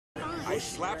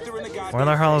Where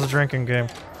the hell is the drinking game?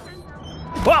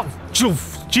 Whoa!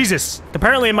 Jesus!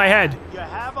 Apparently in my head. You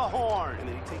have a horn. And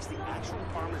then he takes the actual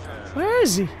Parmesan. Where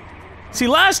is he? See,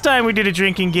 last time we did a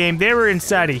drinking game, they were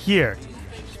inside of here.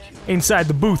 Inside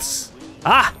the booths.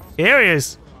 Ah! Here he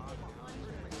is.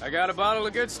 I got a bottle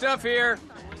of good stuff here.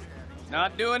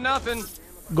 Not doing nothing.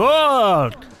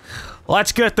 Good!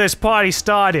 Let's get this party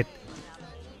started.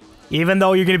 Even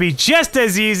though you're gonna be just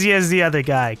as easy as the other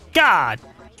guy. God!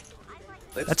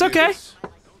 That's okay.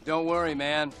 Don't worry,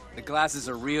 man. The glasses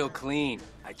are real clean.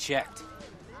 I checked.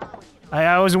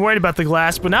 I wasn't worried about the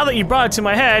glass, but now that you brought it to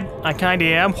my head, I kinda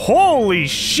am. Holy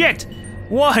shit!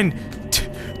 1,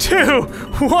 2,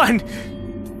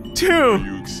 1,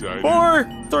 2, 4,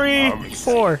 3,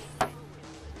 4.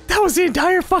 That was the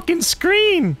entire fucking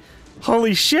screen!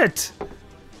 Holy shit.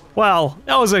 Well,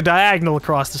 that was a diagonal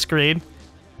across the screen.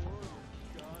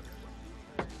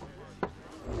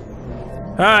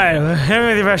 Alright, hit me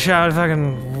with your best shot.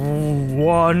 Fucking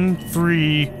 1,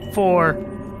 3, 4,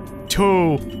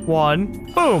 2,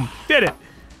 1. Boom! Did it!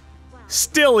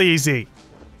 Still easy.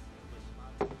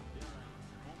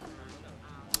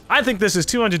 I think this is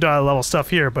 $200 level stuff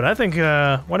here, but I think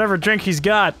whatever drink he's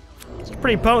got is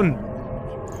pretty potent.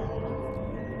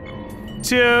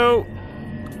 2,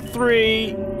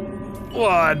 3,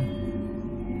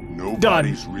 1.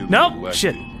 Nobody's Done. Really nope. elected.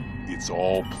 Shit. It's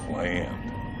all planned.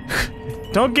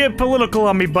 Don't get political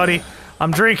on me, buddy.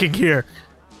 I'm drinking here.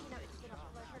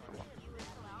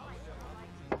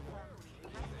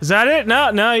 Is that it?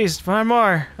 No, he's 5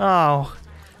 more. Oh.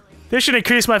 This should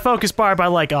increase my focus bar by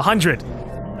like 100.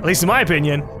 At least in my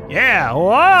opinion. Yeah,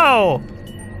 whoa!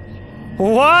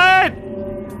 What?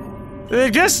 They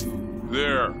just...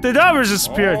 There. The numbers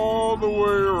disappeared. All the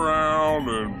way around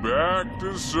and back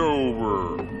to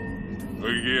sober.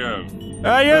 Again.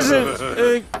 Yes,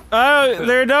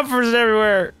 there are numbers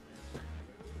everywhere.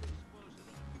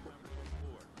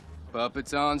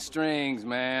 Puppets on strings,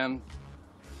 man.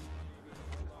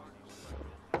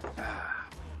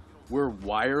 We're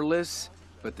wireless,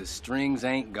 but the strings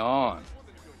ain't gone.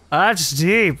 That's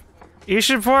deep. You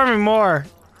should pour me more.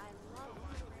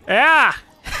 Yeah!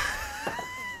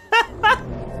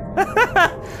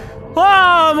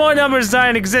 Oh, more numbers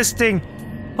dying existing.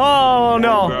 Oh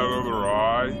no. That other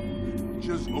eye.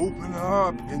 Just open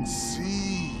up and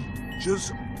see.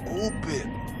 Just open.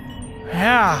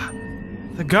 Yeah.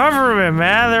 The government,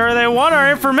 man. They want our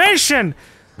information.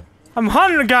 I'm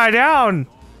hunting a guy down.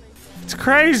 It's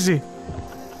crazy.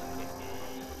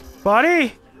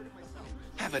 Buddy?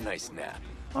 Have a nice nap.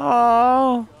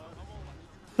 Oh.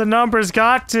 The numbers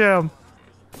got to him.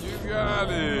 You got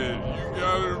it. You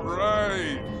got it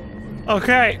right.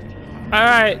 Okay.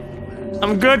 Alright.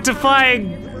 I'm good to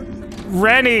find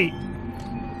Rennie.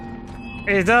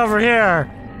 He's over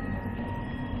here.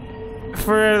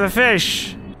 For the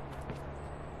fish.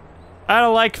 I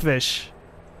don't like fish.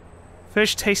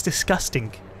 Fish taste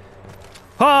disgusting.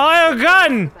 Oh, I have a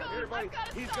gun!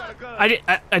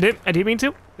 I didn't mean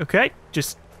to. Okay,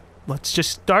 let's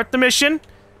just start the mission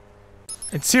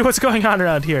and see what's going on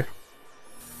around here.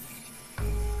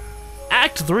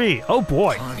 Act 3. Oh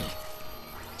boy. Honey,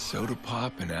 soda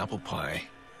pop and apple pie.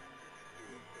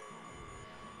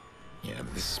 Yeah,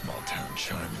 but this small town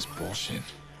charm is bullshit.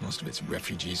 Most of it's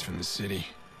refugees from the city,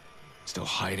 still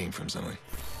hiding from something.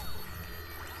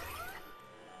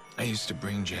 I used to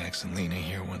bring Jax and Lena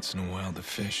here once in a while to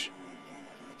fish.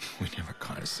 We never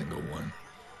caught a single one.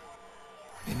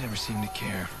 They never seemed to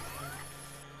care.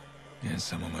 Yeah,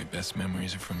 some of my best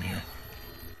memories are from here.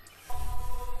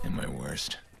 And my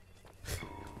worst.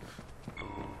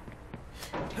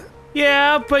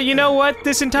 Yeah, but you know what?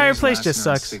 This entire place just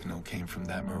sucks. Signal came from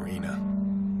that marina.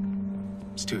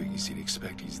 It's too easy to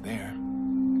expect he's there.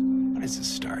 But it's a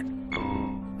start.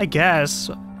 I guess.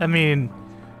 I mean,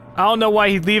 I don't know why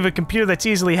he'd leave a computer that's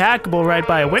easily hackable right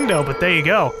by a window, but there you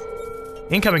go.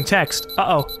 Incoming text.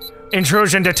 Uh-oh.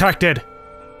 Intrusion detected.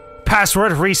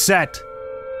 Password reset.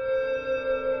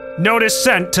 Notice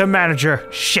sent to manager.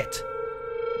 Shit.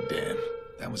 Damn,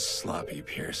 that was sloppy,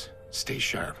 Pierce. Stay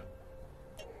sharp.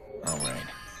 All right.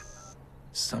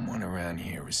 Someone around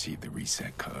here received the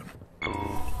reset code.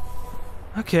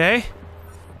 Okay.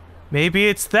 Maybe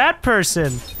it's that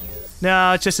person.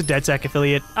 No, it's just a DedSec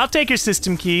affiliate. I'll take your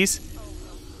system keys.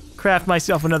 Craft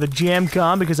myself another jam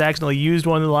com because I accidentally used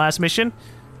one in the last mission.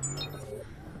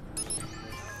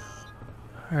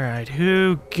 Alright,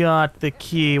 who got the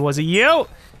key? Was it you?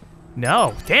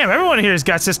 No. Damn, everyone here has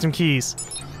got system keys.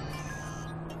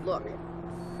 Look,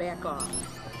 back off.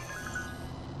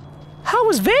 How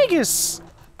was Vegas?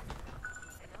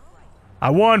 I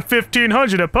won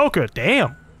 1,500 at poker.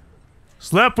 Damn.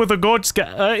 Slept with a gorgeous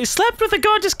guy. Slept with a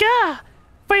gorgeous guy.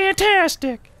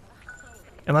 Fantastic.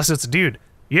 Unless it's a dude.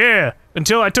 Yeah,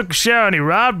 until I took a shower and he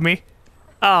robbed me.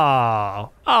 Oh,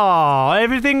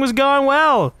 everything was going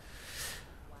well.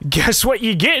 Guess what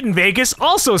you get in Vegas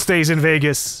also stays in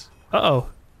Vegas. Uh-oh.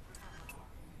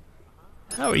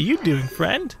 How are you doing,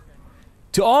 friend?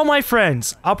 To all my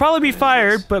friends, I'll probably be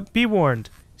fired, but be warned.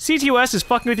 CTOS is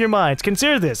fucking with your minds.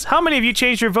 Consider this. How many of you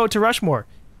changed your vote to Rushmore?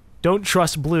 Don't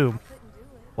trust Bloom.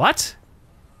 What?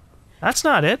 That's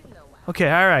not it.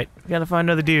 Okay, alright. We gotta find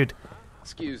another dude.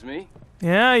 Excuse me.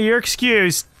 Yeah, you're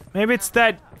excused. Maybe it's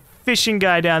that fishing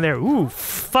guy down there. Ooh,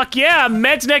 fuck yeah,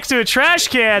 Med's next to a trash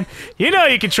can. You know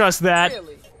you can trust that.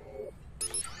 Really?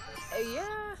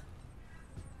 Yeah.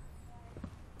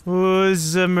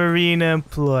 Who's a marina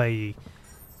employee?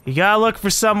 You gotta look for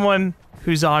someone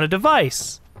who's on a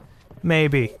device.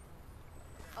 Maybe.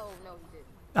 Oh, no, you didn't.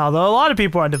 Although a lot of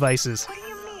people are on devices. What do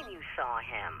you mean you saw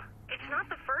him? It's not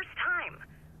the first time.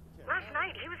 Last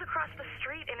night, he was across the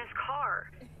street in his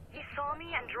car. He saw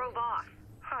me and drove off.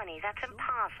 Honey, that's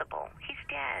impossible. He's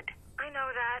dead. I know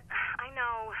that. I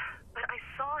know. But I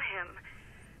saw him.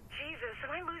 Jesus,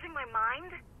 am I losing my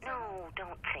mind? No,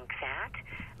 don't think that.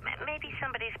 Maybe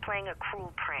somebody's playing a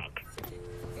cruel prank.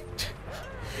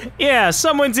 Yeah,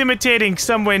 someone's imitating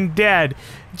someone dead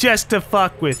just to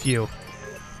fuck with you.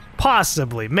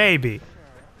 Possibly, maybe.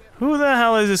 Who the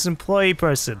hell is this employee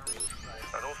person?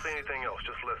 I don't say anything else,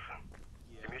 just listen.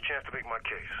 Give me a chance to make my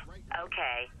case.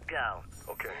 Okay, go.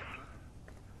 Okay.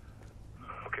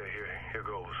 Okay, here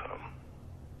goes.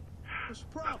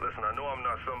 Listen, I know I'm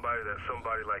not somebody that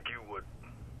somebody like you would...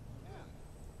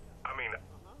 I mean,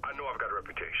 I know I've got a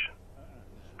reputation.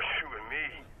 But you and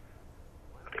me,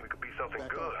 I think we could be something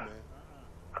good.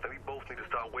 I think we both need to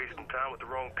stop wasting time with the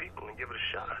wrong people and give it a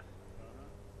shot.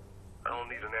 I don't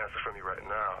need an answer from you right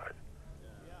now.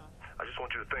 I just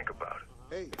want you to think about it.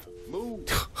 Hey, move.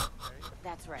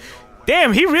 That's right.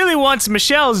 Damn, he really wants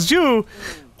Michelle's Jew.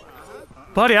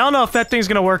 Buddy, I don't know if that thing's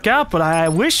gonna work out, but I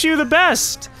wish you the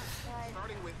best.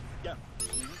 They got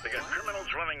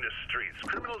criminals running the streets,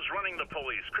 criminals running the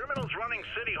police, criminals running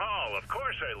City Hall. Of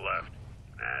course I left.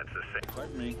 That's the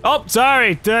same. Oh,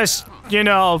 sorry. Just, you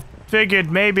know, figured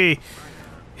maybe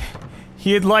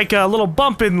he'd like a little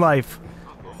bump in life.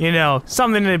 You know,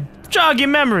 something to jog your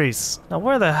memories. Now,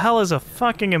 where the hell is a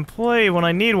fucking employee when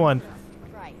I need one?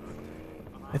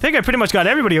 I think I pretty much got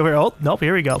everybody over here. Oh, nope,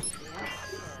 here we go.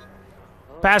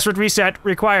 Password reset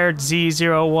required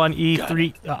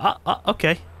Z01E3.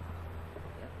 Okay.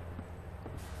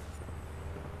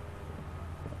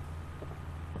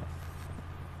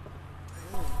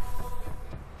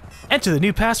 Enter the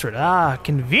new password. Ah,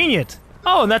 convenient.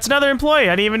 Oh, and that's another employee.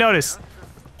 I didn't even notice.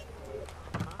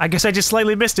 I guess I just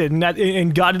slightly missed it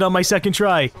and got it on my second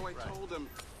try.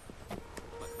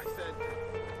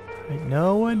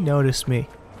 No one noticed me.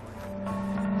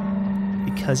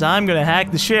 Because I'm gonna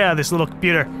hack the shit out of this little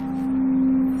computer.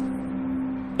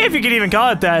 If you could even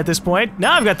call it that at this point.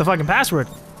 Now I've got the fucking password.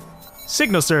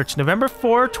 Signal search, November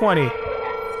 420.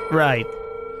 Right.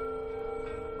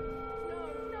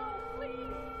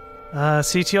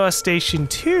 CTOS Station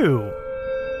 2.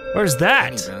 Where's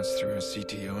that? He bounced through a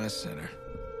CTOS center.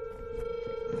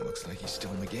 Well, looks like he's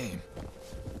still in the game.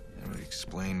 That would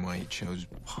explain why he chose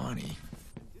Pawnee.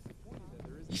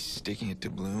 He's sticking it to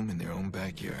Bloom in their own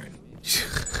backyard.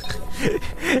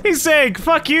 He's saying,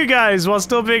 fuck you guys, while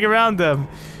still being around them.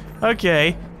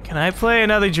 Okay. Can I play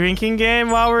another drinking game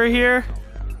while we're here?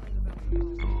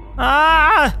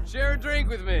 Ah! Share a drink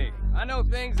with me. I know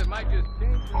things that might just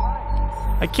change your life.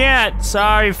 I can't.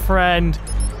 Sorry, friend.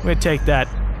 I'm gonna take that.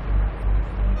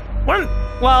 Well,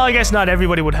 I guess not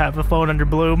everybody would have a phone under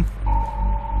Bloom.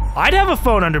 I'd have a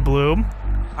phone under Bloom.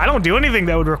 I don't do anything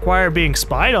that would require being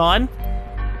spied on.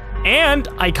 And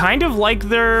I kind of like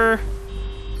their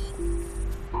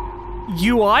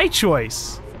UI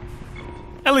choice.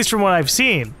 At least from what I've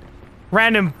seen.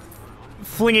 Random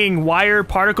flinging wire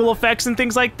particle effects and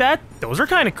things like that. Those are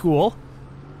kind of cool.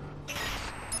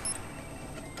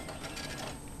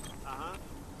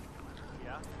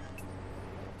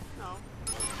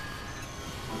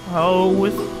 Oh,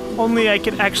 if only I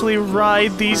could actually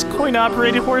ride these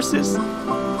coin-operated horses.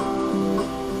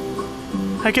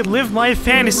 I could live my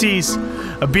fantasies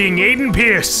of being Aiden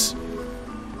Pierce,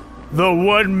 the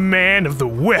one man of the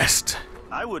West.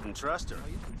 I wouldn't trust her.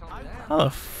 Oh,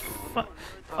 fuck.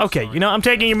 Okay, you know, I'm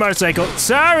taking your motorcycle.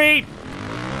 Sorry!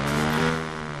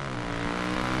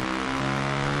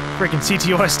 Freaking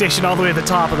CTOS station all the way at the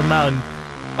top of the mountain.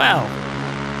 Wow.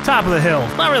 Top of the hill.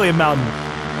 Not really a mountain.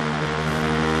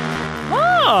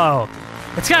 Oh!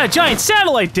 It's got a giant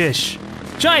satellite dish.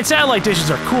 Giant satellite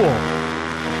dishes are cool.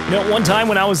 You know, one time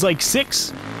when I was like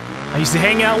 6, I used to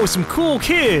hang out with some cool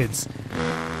kids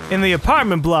in the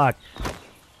apartment block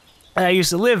I used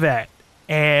to live at.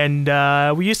 And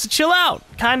we used to chill out,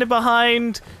 kind of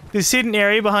behind this hidden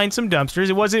area behind some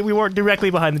dumpsters. We weren't directly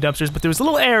behind the dumpsters, but there was a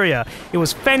little area. It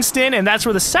was fenced in, and that's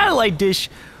where the satellite dish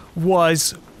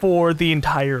was for the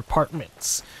entire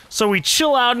apartments. So we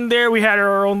chill out in there. We had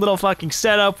our own little fucking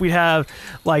setup. We'd have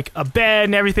like a bed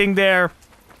and everything there.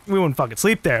 We wouldn't fucking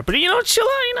sleep there, but you know, chill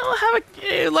out. You know, have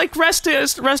a like rest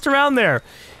around there.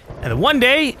 And then one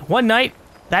night,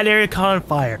 that area caught on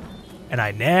fire, and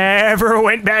I never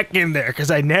went back in there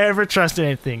because I never trusted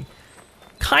anything.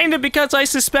 Kind of because I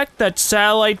suspect that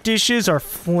satellite dishes are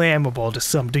flammable to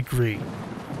some degree.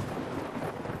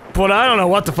 But I don't know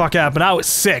what the fuck happened. I was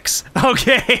 6,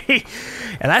 okay?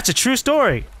 And that's a true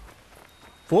story.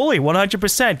 Fully,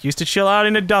 100%. Used to chill out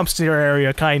in a dumpster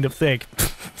area kind of thing.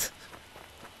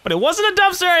 But it wasn't a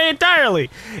dumpster area entirely.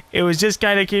 It was just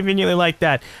kind of conveniently like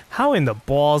that. How in the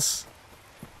balls?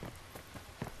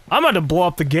 I'm about to blow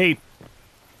up the gate.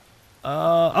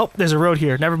 Oh, there's a road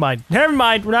here. Never mind. Never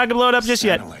mind. We're not gonna load up just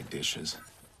yet. Satellite dishes.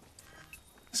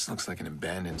 This looks like an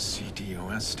abandoned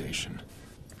CDOS station.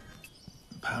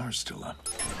 The power's still up.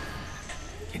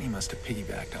 Kenny must have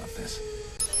piggybacked off this.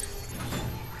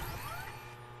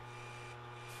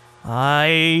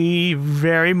 I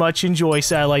very much enjoy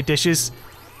satellite dishes.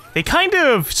 They kind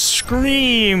of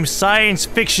scream science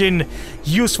fiction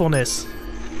usefulness.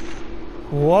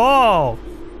 Whoa!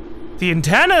 The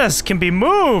antennas can be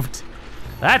moved!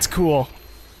 That's cool.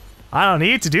 I don't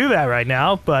need to do that right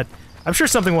now, but I'm sure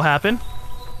something will happen.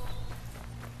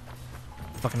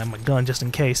 Fucking have my gun just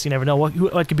in case. You never know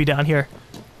what could be down here.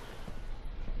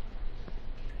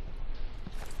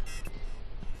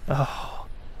 Oh.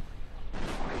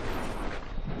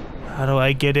 How do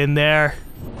I get in there?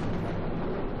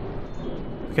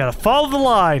 We gotta follow the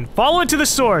line. Follow it to the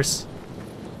source.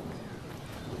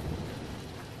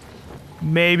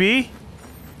 Maybe.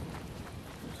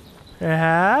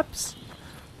 Perhaps.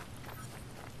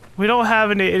 We don't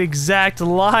have an exact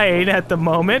line at the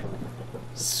moment,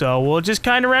 so we'll just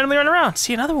kind of randomly run around.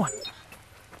 See another one.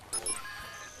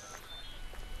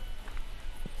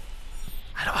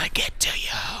 How do I get to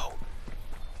you?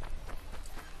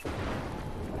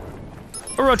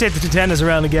 We'll rotate the antennas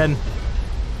around again.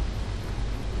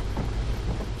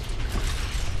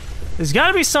 There's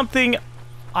gotta be something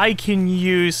I can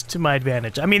use to my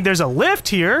advantage. I mean, there's a lift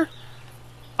here.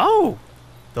 Oh,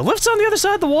 the lift's on the other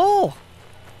side of the wall.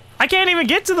 I can't even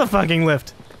get to the fucking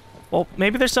lift. Well,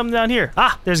 maybe there's something down here.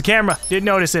 Ah, there's a camera. Didn't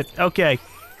notice it. Okay.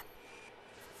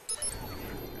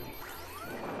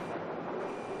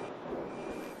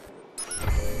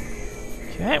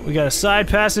 Okay, we got a side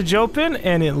passage open,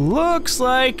 and it looks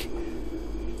like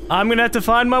I'm gonna have to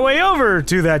find my way over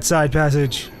to that side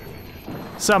passage.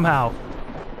 Somehow.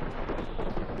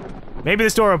 Maybe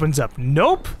this door opens up.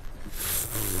 Nope.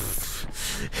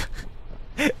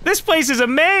 This place is a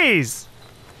maze.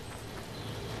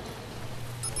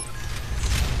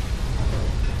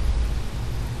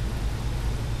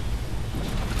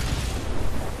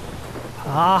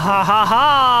 Ha ha ha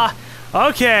ha.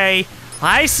 Okay,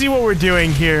 I see what we're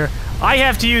doing here. I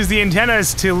have to use the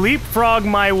antennas to leapfrog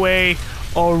my way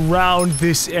around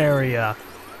this area.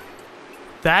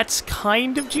 That's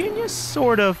kind of genius,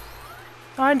 sort of.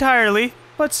 Not entirely,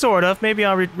 but sort of. Maybe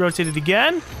I'll rotate it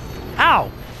again.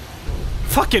 Ow!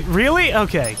 Fuck it, really?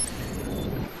 Okay.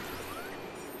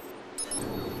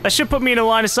 That should put me in a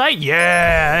line of sight.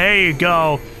 Yeah, there you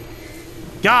go.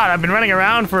 God, I've been running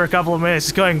around for a couple of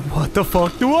minutes going, what the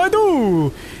fuck do I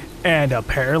do? And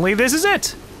apparently this is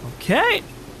it. Okay.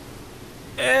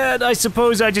 And I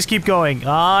suppose I just keep going.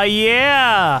 Ah,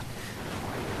 yeah.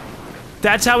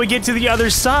 That's how we get to the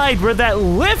other side where that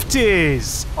lift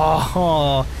is.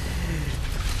 Oh.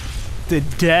 The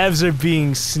devs are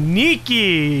being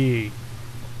sneaky.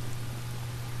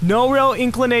 No real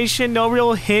inclination, no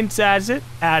real hints at it.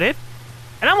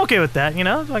 And I'm okay with that, you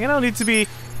know? Like, I don't need to be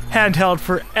handheld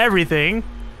for everything.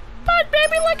 But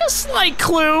maybe like a slight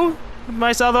clue.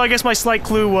 Although I guess my slight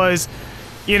clue was,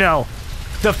 you know,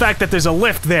 the fact that there's a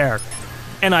lift there.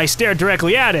 And I stared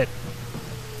directly at it.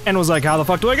 And was like, how the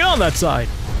fuck do I get on that side?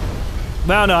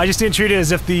 But I don't know, I just didn't treat it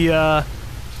as if the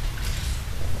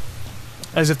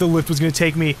lift was gonna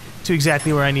take me to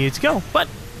exactly where I needed to go. But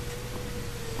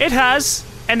it has,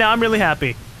 and now I'm really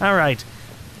happy. Alright.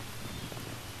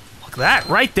 Look at that,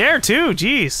 right there too,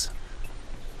 jeez.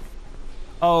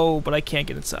 Oh, but I can't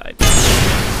get inside.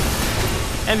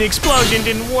 And the explosion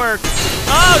didn't work.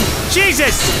 Oh,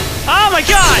 Jesus! Oh my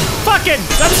god! Fucking,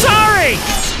 I'm sorry!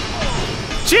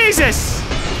 Jesus!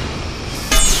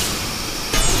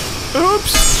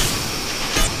 Oops!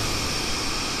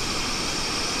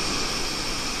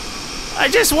 I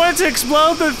just wanted to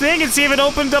explode the thing and see if it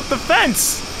opened up the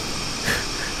fence.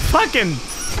 Fucking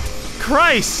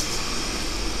Christ.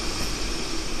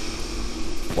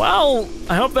 Well,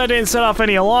 I hope that didn't set off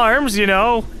any alarms, you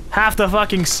know. Half the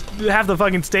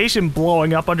fucking station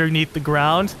blowing up underneath the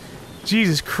ground.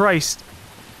 Jesus Christ.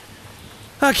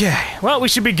 Okay, well, we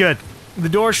should be good. The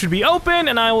door should be open,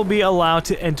 and I will be allowed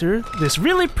to enter this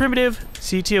really primitive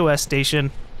CTOS station.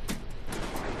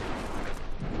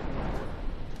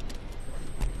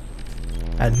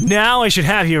 And now I should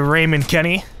have you, Raymond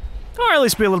Kenny. Or at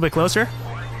least be a little bit closer.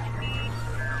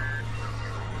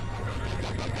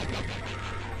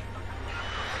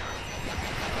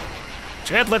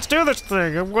 Chad, let's do this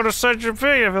thing. I'm gonna set your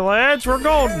feet. If it lands, we're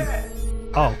golden.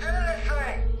 Oh.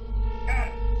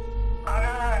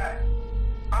 I'm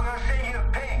gonna send you a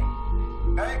ping.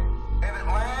 Okay? If it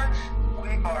lands, we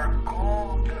are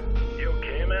golden. You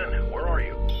okay, man? Where are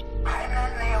you? I'm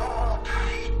in the old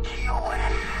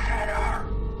CTOS center.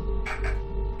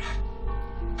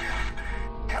 Just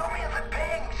tell me if it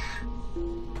pings.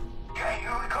 Okay,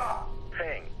 here we go.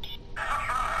 Ping.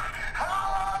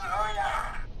 Hallelujah!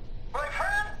 My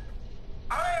friend,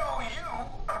 I owe you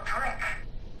a drink.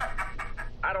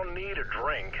 I don't need a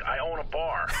drink. I own a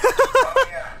bar. Oh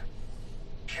yeah,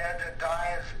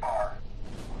 Jedediah's bar.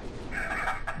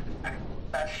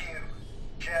 That's you,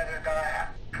 Jedediah.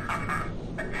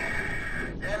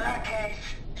 In that case,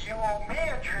 you owe me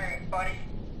a drink, buddy.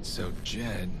 So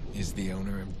Jed is the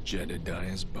owner of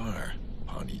Jedediah's bar,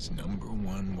 Pawnee's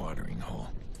 #1 watering hole.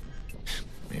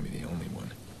 Maybe the only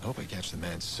one. I hope I catch the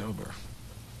man sober.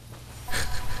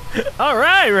 All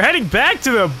right, we're heading back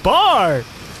to the bar.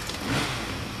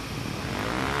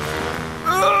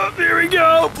 There we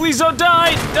go. Please don't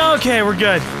die. Okay, we're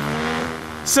good.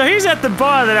 So he's at the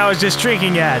bar that I was just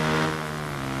drinking at.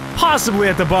 Possibly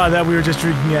at the bar that we were just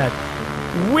drinking at.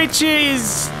 Which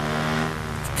is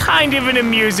kind of an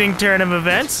amusing turn of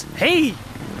events. Hey,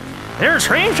 there are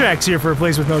train tracks here for a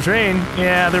place with no train.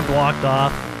 Yeah, they're blocked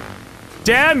off.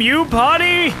 Damn you,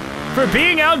 Pawnee, for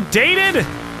being outdated.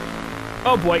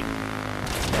 Oh boy.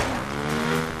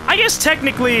 I guess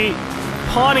technically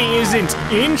Pawnee isn't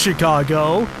in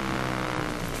Chicago.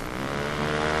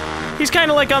 He's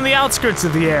kind of like on the outskirts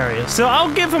of the area, so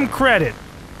I'll give him credit.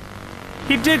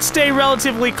 He did stay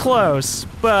relatively close,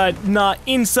 but not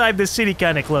inside the city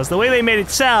kind of close. The way they made it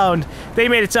sound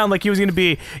like he was gonna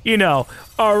be, you know,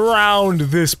 around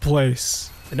this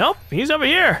place. But nope, he's over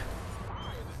here.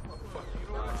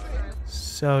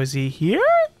 So is he here?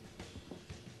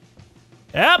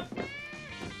 Yep.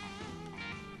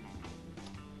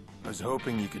 I was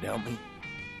hoping you could help me.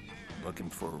 Looking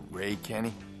for Ray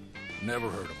Kenny? Never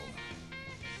heard of him.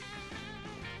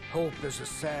 Hope is a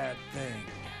sad thing.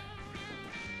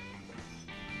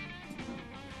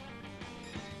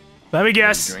 Let me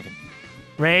guess.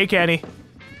 Ray Kenny.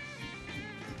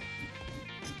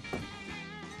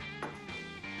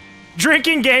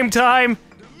 Drinking game time.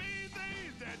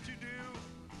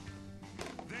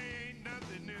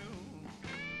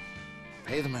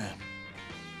 Pay the man.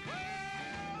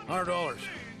 $100.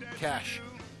 Cash.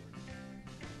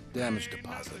 Damage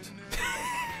deposit.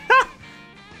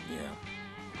 Yeah.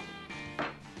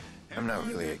 I'm not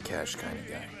really a cash kind of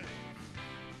guy.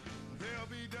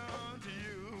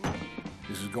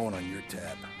 This is going on your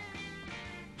tab.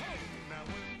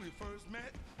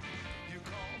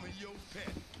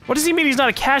 What does he mean he's not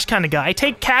a cash kind of guy? I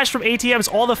take cash from ATMs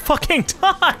all the fucking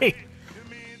time.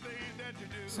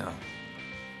 So,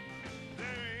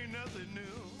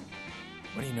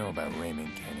 what do you know about Raymond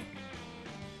Kenny?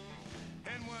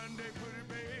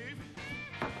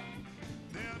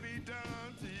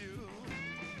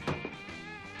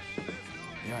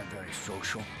 You aren't very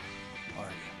social, are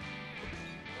you?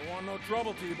 Don't want no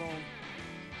trouble, T-Bone.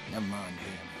 Never mind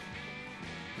him.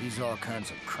 He's all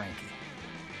kinds of cranky.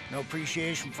 No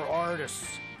appreciation for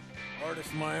artists.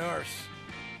 Artists my arse.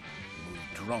 He was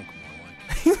drunk, more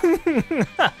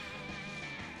like.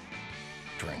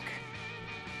 Drink.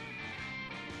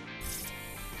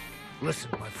 Listen,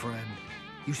 my friend.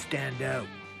 You stand out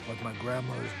like my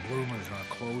grandmother's bloomers on a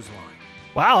clothesline.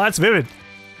 Wow, that's vivid.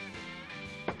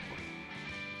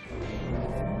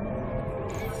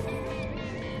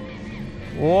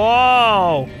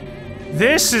 Whoa!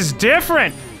 This is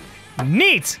different!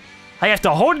 Neat! I have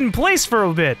to hold it in place for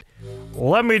a bit.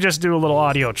 Let me just do a little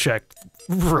audio check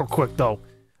real quick, though.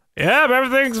 Yep,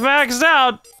 everything's maxed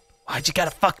out. Why'd you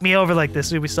gotta fuck me over like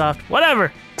this, Ubisoft?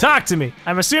 Whatever. Talk to me.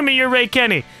 I'm assuming you're Ray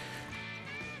Kenny.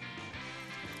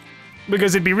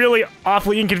 Because it'd be really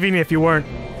awfully inconvenient if you weren't.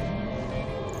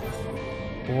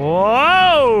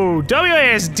 Whoa!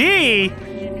 WASD?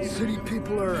 City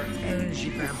people are energy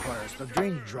vampires. They'll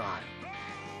drain you dry.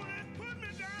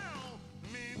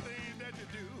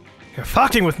 You're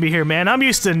fucking with me here, man. I'm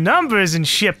used to numbers and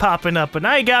shit popping up, but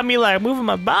now you got me like moving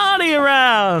my body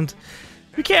around.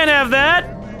 We can't have that.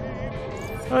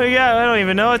 Oh yeah, I don't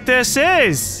even know what this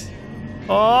is.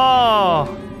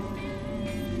 Oh.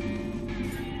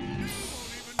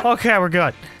 Okay, we're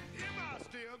good.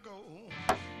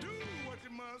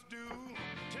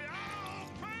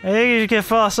 I think you get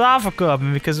philosophical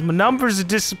because my numbers are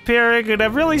disappearing, and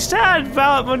I'm really sad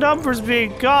about my numbers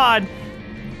being gone.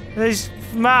 This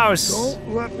mouse.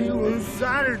 Don't let me lose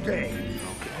Saturday.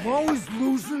 I'm always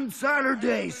losing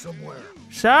Saturday somewhere.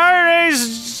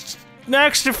 Saturday's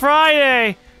next to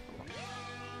Friday.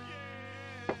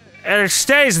 And it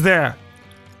stays there.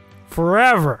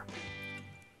 Forever.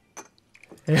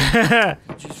 Did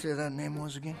you say that name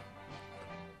was again?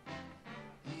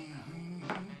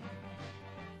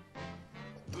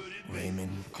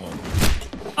 Raymond Coleman.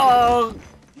 Oh.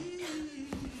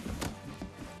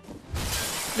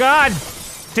 God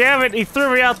damn it, he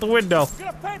threw me out the window.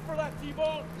 You're gonna pay for that,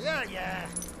 T-Bone. Yeah.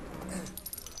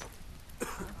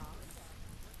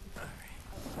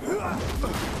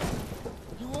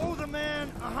 You owe the man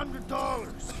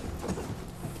 $100.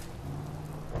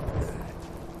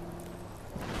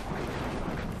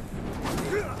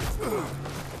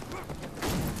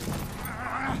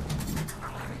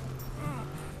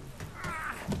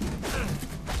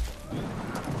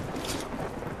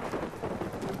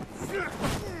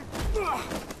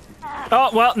 Oh,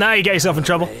 well, now you get yourself in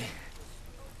trouble.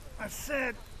 I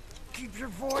said, keep your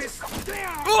voice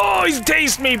down. Oh, he's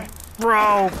tased me,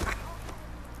 bro.